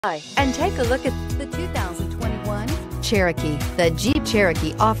Hi, and take a look at the 2021 Cherokee. The Jeep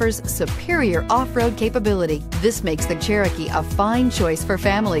Cherokee offers superior off-road capability. This makes the Cherokee a fine choice for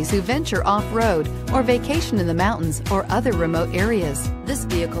families who venture off-road or vacation in the mountains or other remote areas. This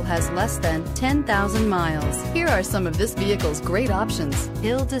vehicle has less than 10,000 miles. Here are some of this vehicle's great options: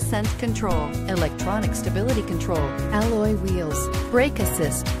 hill descent control, electronic stability control, alloy wheels, brake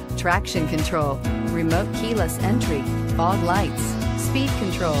assist, traction control, remote keyless entry, fog lights, speed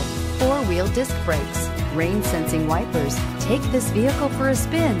control, four-wheel disc brakes, rain sensing wipers. Take this vehicle for a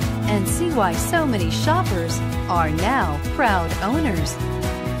spin and see why so many shoppers are now proud owners.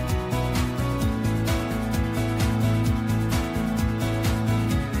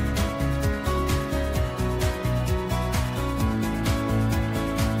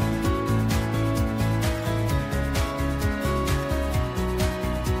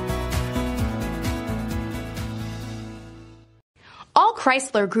 All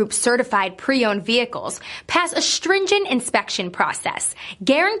Chrysler Group certified pre-owned vehicles pass a stringent inspection process,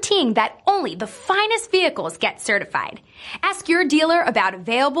 guaranteeing that only the finest vehicles get certified. Ask your dealer about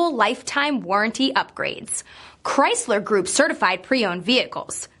available lifetime warranty upgrades. Chrysler Group certified pre-owned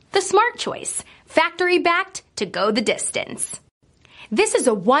vehicles, the smart choice, factory backed to go the distance. This is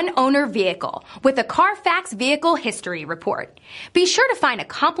a one-owner vehicle with a CARFAX Vehicle History Report. Be sure to find a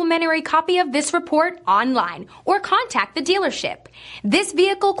complimentary copy of this report online or contact the dealership. This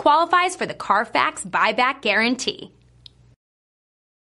vehicle qualifies for the CARFAX Buyback Guarantee.